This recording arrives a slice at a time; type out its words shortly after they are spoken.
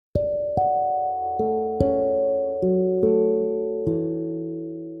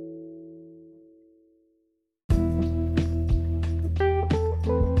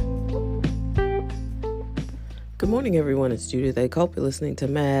morning, everyone. It's Judith A. Cope. You're listening to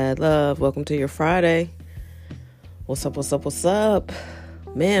Mad Love. Welcome to your Friday. What's up?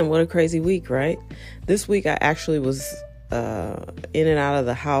 Man, what a crazy week, right? This week, I actually was in and out of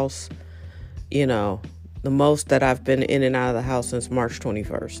the house, the most that I've been in and out of the house since March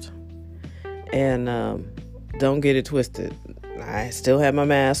 21st. And don't get it twisted. I still had my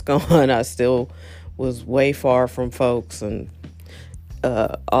mask on. I still was way far from folks and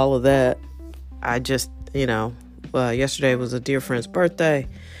all of that. I just, yesterday was a dear friend's birthday,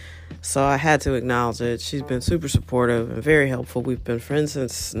 so I had to acknowledge it. She's been super supportive and very helpful. We've been friends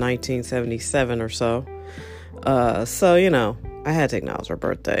since 1977 or so. I had to acknowledge her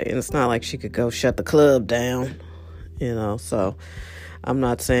birthday, and it's not like she could go shut the club down, so I'm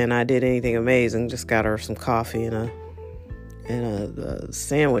not saying I did anything amazing. Just got her some coffee and a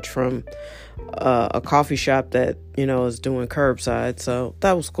sandwich from a coffee shop that, is doing curbside. So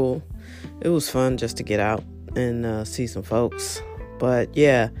that was cool. It was fun just to get out and see some folks. But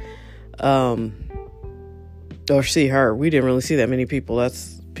yeah, or see her. We didn't really see that many people.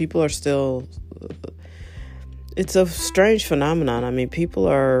 People are still, it's a strange phenomenon. I mean, people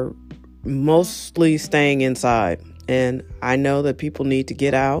are mostly staying inside. And I know that people need to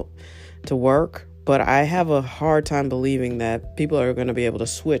get out to work, but I have a hard time believing that people are going to be able to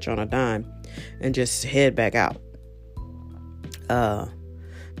switch on a dime and just head back out.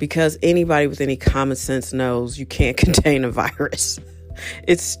 Because anybody with any common sense knows you can't contain a virus.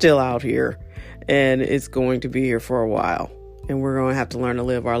 It's still out here, and it's going to be here for a while. And we're going to have to learn to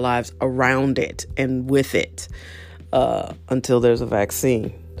live our lives around it and with it until there's a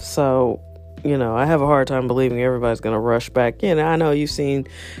vaccine. So, I have a hard time believing everybody's going to rush back in. I know you've seen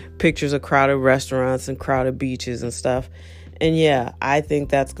pictures of crowded restaurants and crowded beaches and stuff. And yeah, I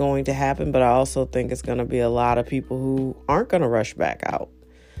think that's going to happen, but I also think it's going to be a lot of people who aren't going to rush back out.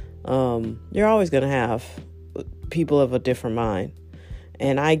 You're always going to have people of a different mind.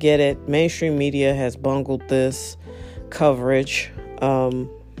 And I get it. Mainstream media has bungled this coverage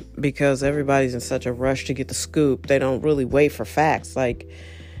because everybody's in such a rush to get the scoop. They don't really wait for facts. Like,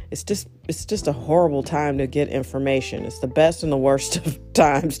 it's just a horrible time to get information. It's the best and the worst of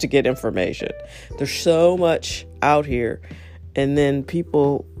times to get information. There's so much out here. And then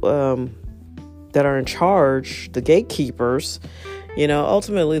people that are in charge, the gatekeepers,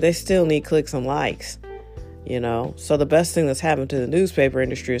 ultimately they still need clicks and likes, So the best thing that's happened to the newspaper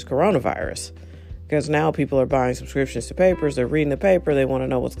industry is coronavirus. Because now people are buying subscriptions to papers. They're reading the paper. They want to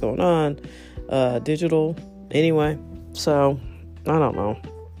know what's going on. Digital anyway. So I don't know.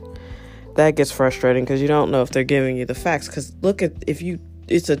 That gets frustrating because you don't know if they're giving you the facts. Because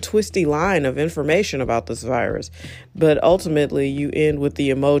it's a twisty line of information about this virus. But ultimately, you end with the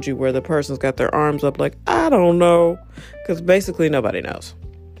emoji where the person's got their arms up like, I don't know. Because basically nobody knows.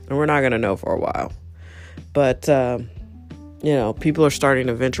 And we're not going to know for a while. But, people are starting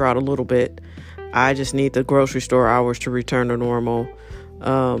to venture out a little bit. I just need the grocery store hours to return to normal.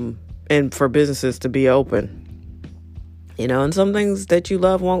 And for businesses to be open. And some things that you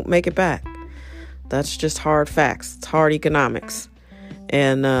love won't make it back. That's just hard facts. It's hard economics.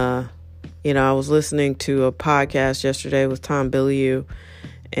 And, I was listening to a podcast yesterday with Tom Bilyeu,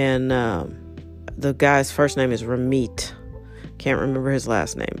 and the guy's first name is Ramit. Can't remember his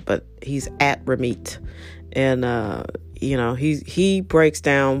last name, but he's at Ramit. And, he breaks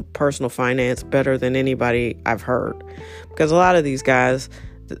down personal finance better than anybody I've heard. Because a lot of these guys,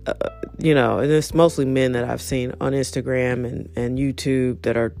 and it's mostly men that I've seen on Instagram and YouTube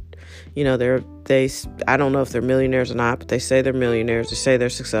that are, I don't know if they're millionaires or not, but they say they're millionaires. They say they're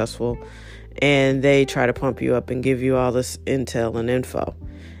successful, and they try to pump you up and give you all this intel and info,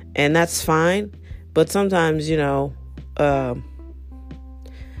 and that's fine. But sometimes,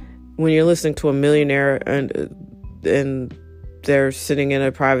 when you're listening to a millionaire and they're sitting in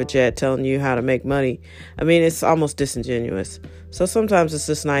a private jet telling you how to make money, I mean, it's almost disingenuous. So sometimes it's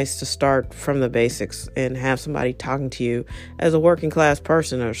just nice to start from the basics and have somebody talking to you as a working class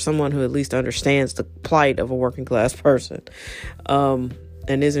person, or someone who at least understands the plight of a working class person, and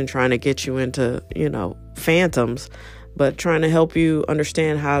isn't trying to get you into, phantoms, but trying to help you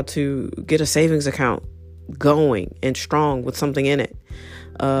understand how to get a savings account going and strong with something in it,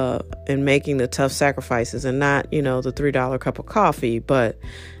 and making the tough sacrifices, and not, the $3 cup of coffee, but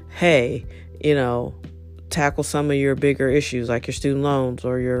hey, tackle some of your bigger issues like your student loans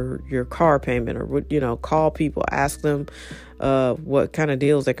or your car payment, or, call people, ask them what kind of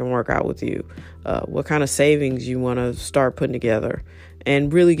deals they can work out with you, what kind of savings you want to start putting together,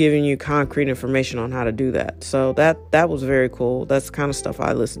 and really giving you concrete information on how to do that. So that was very cool. That's the kind of stuff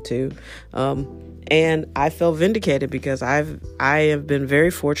I listen to. And I felt vindicated because I have been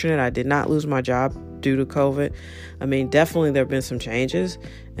very fortunate. I did not lose my job due to COVID. I mean, definitely there have been some changes,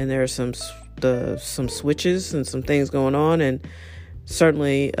 and there are some switches and some things going on, and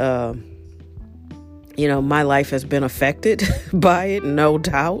certainly, my life has been affected by it, no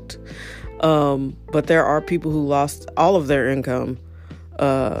doubt. But there are people who lost all of their income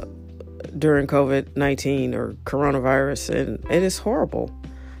during COVID-19 or coronavirus, and it is horrible.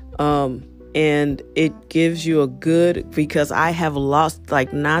 And it gives you because I have lost,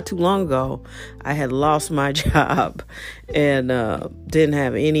 like not too long ago, I had lost my job and didn't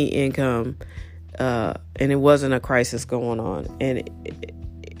have any income, and it wasn't a crisis going on. And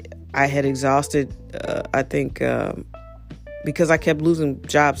I had exhausted, I think, because I kept losing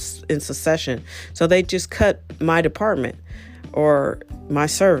jobs in succession. So they just cut my department or my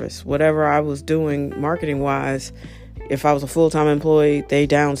service, whatever I was doing marketing-wise. If I was a full-time employee, they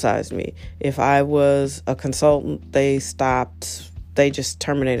downsized me. If I was a consultant, they just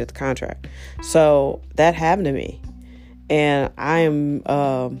terminated the contract. So that happened to me. And I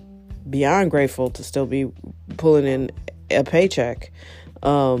am beyond grateful to still be pulling in a paycheck.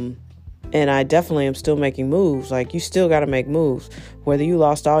 And I definitely am still making moves. Like, you still got to make moves. Whether you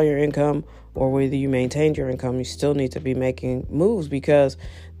lost all your income or whether you maintained your income, you still need to be making moves, because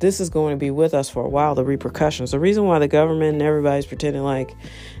this is going to be with us for a while, the repercussions. The reason why the government and everybody's pretending like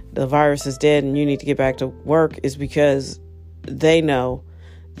the virus is dead and you need to get back to work is because they know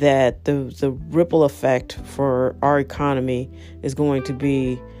that the ripple effect for our economy is going to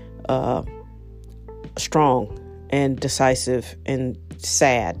be strong and decisive and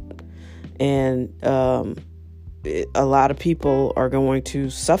sad. And a lot of people are going to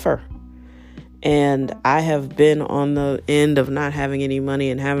suffer. And I have been on the end of not having any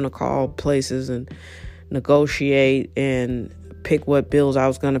money and having to call places and negotiate and pick what bills I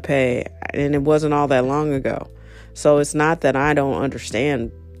was going to pay. And it wasn't all that long ago. So it's not that I don't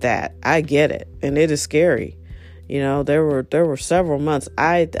understand that. I get it. And it is scary. There were several months.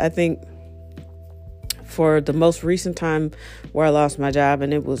 I think for the most recent time where I lost my job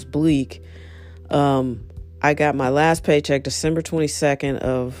and it was bleak, I got my last paycheck December 22nd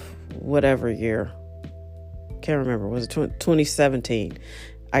of whatever year. Can't remember. Was it 2017?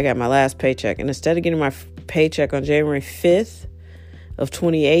 I got my last paycheck. And instead of getting my paycheck on January 5th of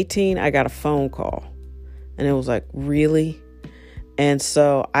 2018, I got a phone call. And it was like, really? And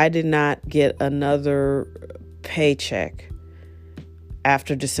so I did not get another paycheck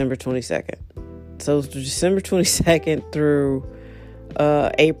after December 22nd. So it was December 22nd through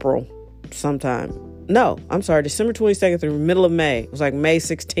April sometime. No, I'm sorry, December 22nd through middle of May. It was like May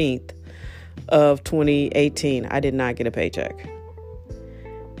 16th of 2018. I did not get a paycheck.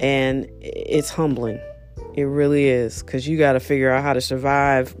 And it's humbling. It really is, because you got to figure out how to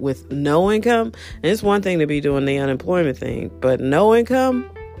survive with no income. And it's one thing to be doing the unemployment thing, but no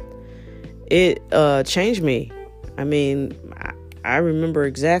income, it changed me. I mean, I remember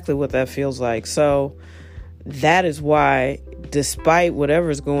exactly what that feels like. So that is why, despite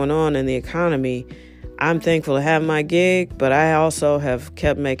whatever's going on in the economy, I'm thankful to have my gig, but I also have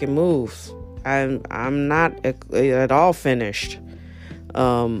kept making moves. I'm not at all finished.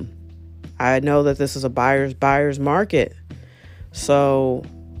 I know that this is a buyer's market. So,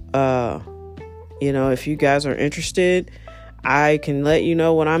 if you guys are interested, I can let you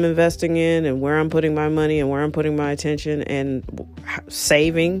know what I'm investing in and where I'm putting my money and where I'm putting my attention and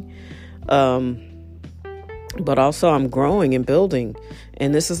saving. But also I'm growing and building,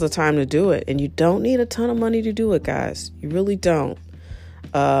 and this is the time to do it. And you don't need a ton of money to do it, guys. You really don't.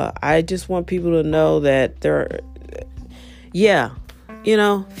 I just want people to know that 50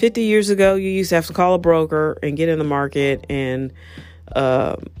 years ago, you used to have to call a broker and get in the market, and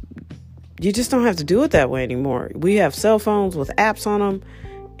you just don't have to do it that way anymore. We have cell phones with apps on them,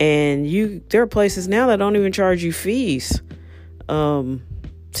 and there are places now that don't even charge you fees to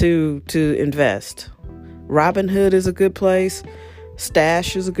invest. Robinhood is a good place.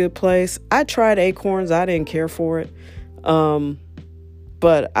 Stash is a good place. I tried Acorns. I didn't care for it.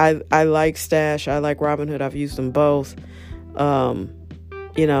 But I like Stash. I like Robinhood. I've used them both. YouTube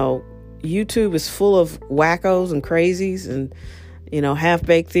is full of wackos and crazies and,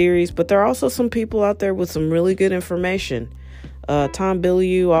 half-baked theories. But there are also some people out there with some really good information. Tom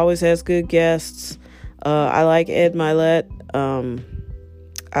Bilyeu always has good guests. I like Ed Mylett.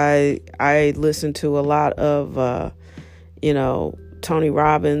 I listen to a lot of, Tony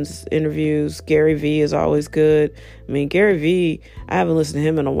Robbins interviews. Gary Vee is always good. I mean, Gary Vee, I haven't listened to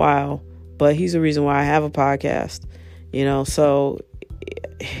him in a while, but he's the reason why I have a podcast, so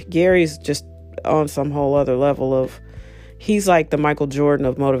Gary's just on some whole other level of, he's like the Michael Jordan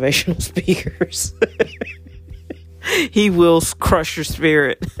of motivational speakers. He will crush your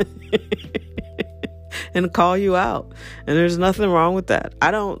spirit. and call you out. And there's nothing wrong with that.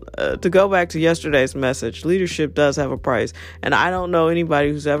 I don't, to go back to yesterday's message, leadership does have a price. And I don't know anybody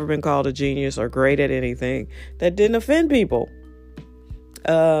who's ever been called a genius or great at anything that didn't offend people.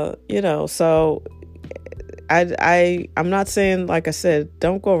 So I'm not saying, like I said,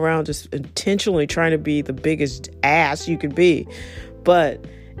 don't go around just intentionally trying to be the biggest ass you could be. But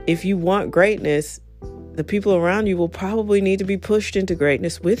if you want greatness, the people around you will probably need to be pushed into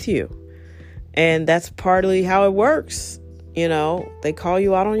greatness with you. And that's partly how it works. They call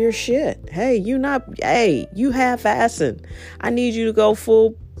you out on your shit. Hey, you half-assing. I need you to go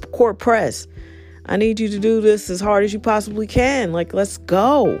full court press. I need you to do this as hard as you possibly can. Like, let's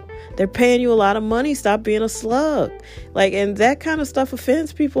go. They're paying you a lot of money. Stop being a slug. And that kind of stuff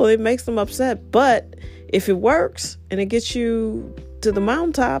offends people. It makes them upset. But if it works and it gets you to the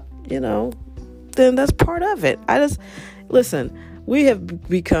mountaintop, then that's part of it. Listen, we have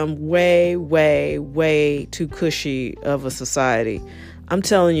become way, way, way too cushy of a society. I'm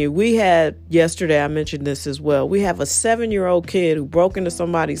telling you, yesterday I mentioned this as well. We have a 7-year-old kid who broke into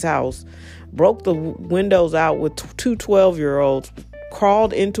somebody's house, broke the windows out with two 12-year-olds,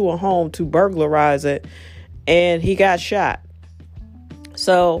 crawled into a home to burglarize it, and he got shot.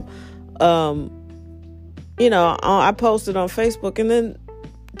 So, I posted on Facebook, and then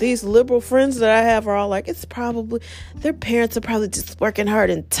these liberal friends that I have are all like, it's probably, their parents are probably just working hard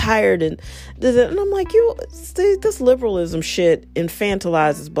and tired. And I'm like, this liberalism shit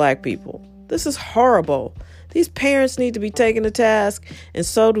infantilizes black people. This is horrible. These parents need to be taken to task, and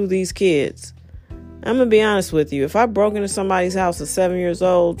so do these kids. I'm going to be honest with you. If I broke into somebody's house at 7 years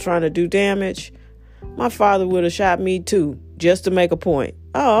old trying to do damage, my father would have shot me too, just to make a point.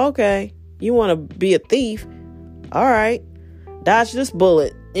 Oh, okay. You want to be a thief? All right. Dodge this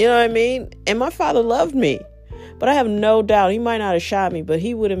bullet. You know what I mean? And my father loved me. But I have no doubt he might not have shot me, but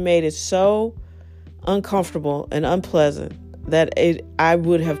he would have made it so uncomfortable and unpleasant that I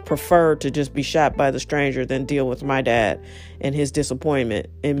would have preferred to just be shot by the stranger than deal with my dad and his disappointment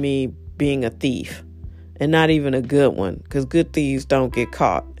in me being a thief. And not even a good one, because good thieves don't get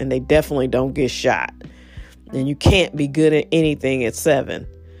caught, and they definitely don't get shot. And you can't be good at anything at 7.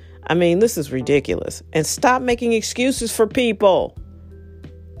 I mean, this is ridiculous. And stop making excuses for people.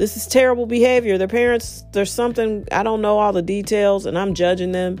 This is terrible behavior. Their parents, there's something, I don't know all the details, and I'm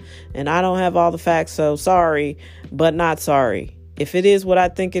judging them, and I don't have all the facts, so sorry, but not sorry. If it is what I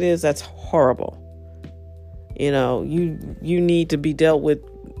think it is, that's horrible. You need to be dealt with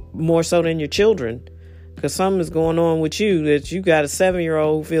more so than your children, because something is going on with you that you got a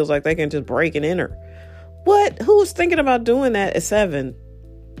 7-year-old who feels like they can just break and enter. What? Who was thinking about doing that at 7?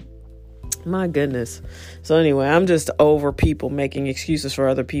 My goodness. So anyway, I'm just over people making excuses for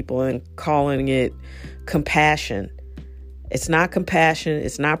other people and calling it compassion. It's not compassion.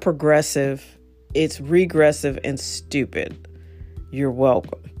 It's not progressive. It's regressive and stupid. You're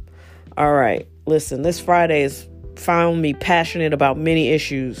welcome. All right. Listen, this Friday has found me passionate about many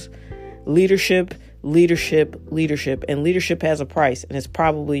issues. Leadership. And leadership has a price, and it's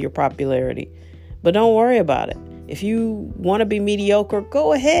probably your popularity. But don't worry about it. If you want to be mediocre,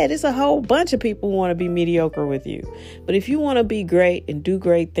 go ahead. There's a whole bunch of people who want to be mediocre with you. But if you want to be great and do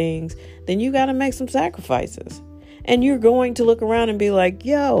great things, then you got to make some sacrifices. And you're going to look around and be like,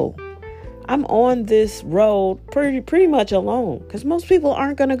 yo, I'm on this road pretty much alone, because most people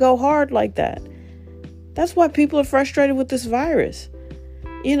aren't going to go hard like that. That's why people are frustrated with this virus.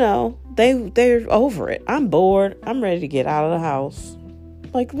 They're over it. I'm bored. I'm ready to get out of the house.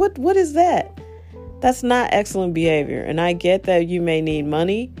 Like, what is that? That's not excellent behavior. And I get that you may need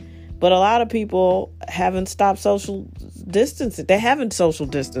money, but a lot of people haven't stopped social distancing. They haven't social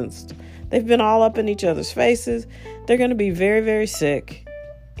distanced. They've been all up in each other's faces. They're going to be very, very sick,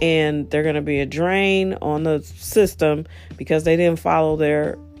 and they're going to be a drain on the system because they didn't follow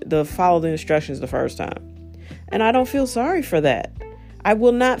the instructions the first time. And I don't feel sorry for that. I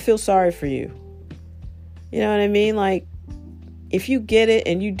will not feel sorry for you. You know what I mean? Like, if you get it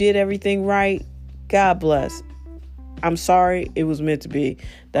and you did everything right, God bless. I'm sorry, it was meant to be.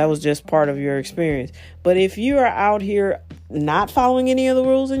 That was just part of your experience. But if you are out here not following any of the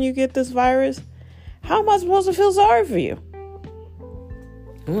rules and you get this virus, how am I supposed to feel sorry for you?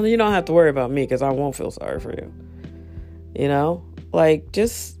 Well, you don't have to worry about me, because I won't feel sorry for you.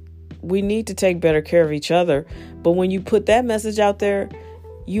 We need to take better care of each other. But when you put that message out there,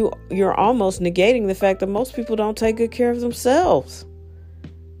 you're almost negating the fact that most people don't take good care of themselves,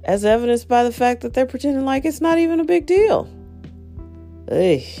 as evidenced by the fact that they're pretending like it's not even a big deal.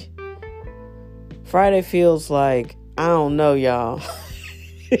 Ugh. Friday feels like, I don't know, y'all.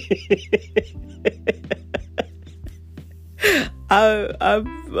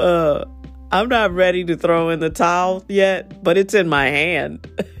 I'm not ready to throw in the towel yet, but it's in my hand.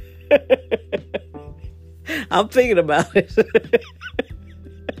 I'm thinking about it.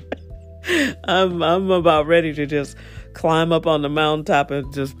 I'm about ready to just climb up on the mountaintop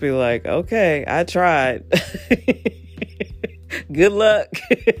and just be like, okay, I tried. Good luck.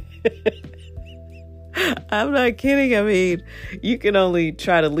 I'm not kidding. I mean, you can only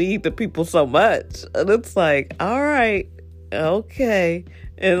try to lead the people so much. And it's like, all right, okay.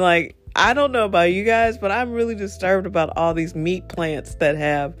 And like, I don't know about you guys, but I'm really disturbed about all these meat plants that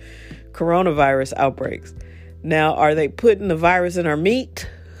have coronavirus outbreaks. Now, are they putting the virus in our meat?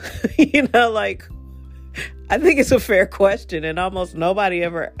 Like, I think it's a fair question, and almost nobody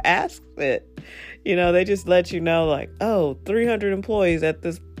ever asks it. They just let you know, like, oh, 300 employees at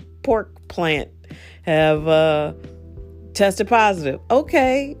this pork plant have tested positive.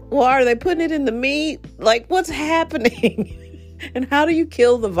 Okay, well, are they putting it in the meat? Like, what's happening? And how do you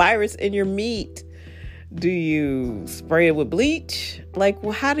kill the virus in your meat? Do you spray it with bleach? Like,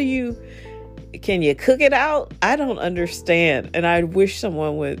 well, can you cook it out? I don't understand. And I wish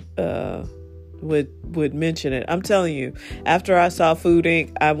someone would mention it. I'm telling you, after I saw Food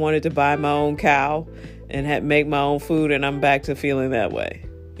Inc., I wanted to buy my own cow and make my own food, and I'm back to feeling that way.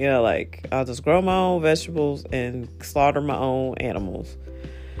 Like, I'll just grow my own vegetables and slaughter my own animals.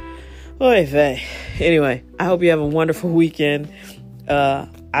 Anyway, I hope you have a wonderful weekend. I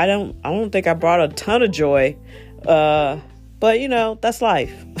don't think I brought a ton of joy, but that's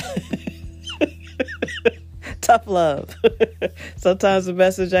life. Tough love. Sometimes the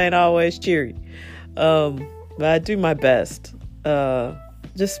message ain't always cheery, but I do my best.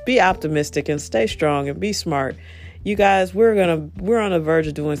 Just be optimistic and stay strong and be smart. You guys, we're on the verge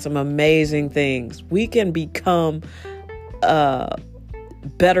of doing some amazing things. We can become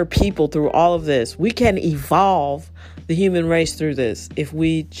better people through all of this. We can evolve the human race through this if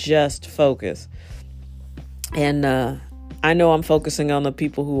we just focus. And I know I'm focusing on the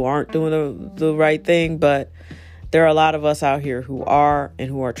people who aren't doing the right thing, but there are a lot of us out here who are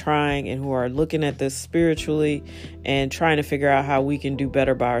trying and who are looking at this spiritually and trying to figure out how we can do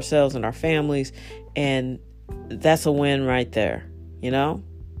better by ourselves and our families. And that's a win right there.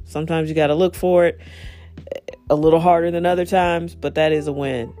 Sometimes you got to look for it a little harder than other times, but that is a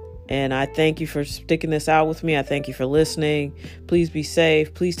win. And I thank you for sticking this out with me. I thank you for listening. Please be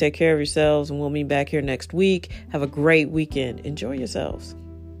safe. Please take care of yourselves, and we'll meet back here next week. Have a great weekend. Enjoy yourselves.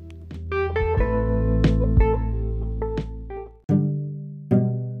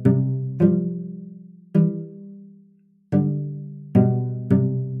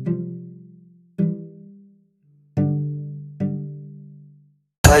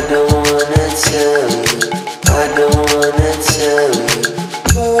 I don't wanna tell you, I don't wanna tell you,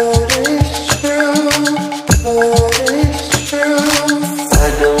 but it's true, but it's true. I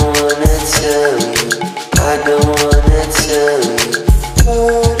don't wanna tell you, I don't wanna tell you,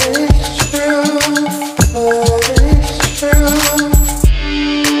 but it's true, but it's true.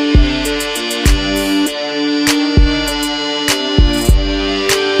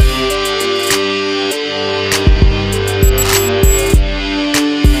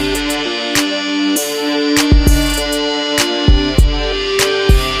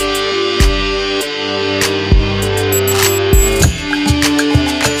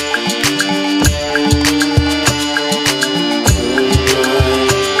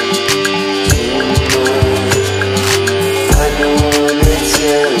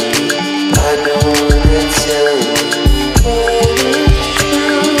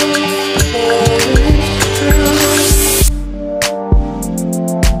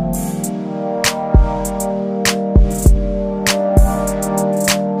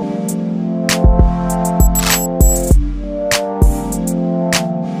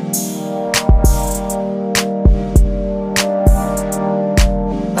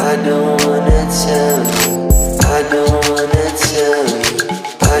 I don't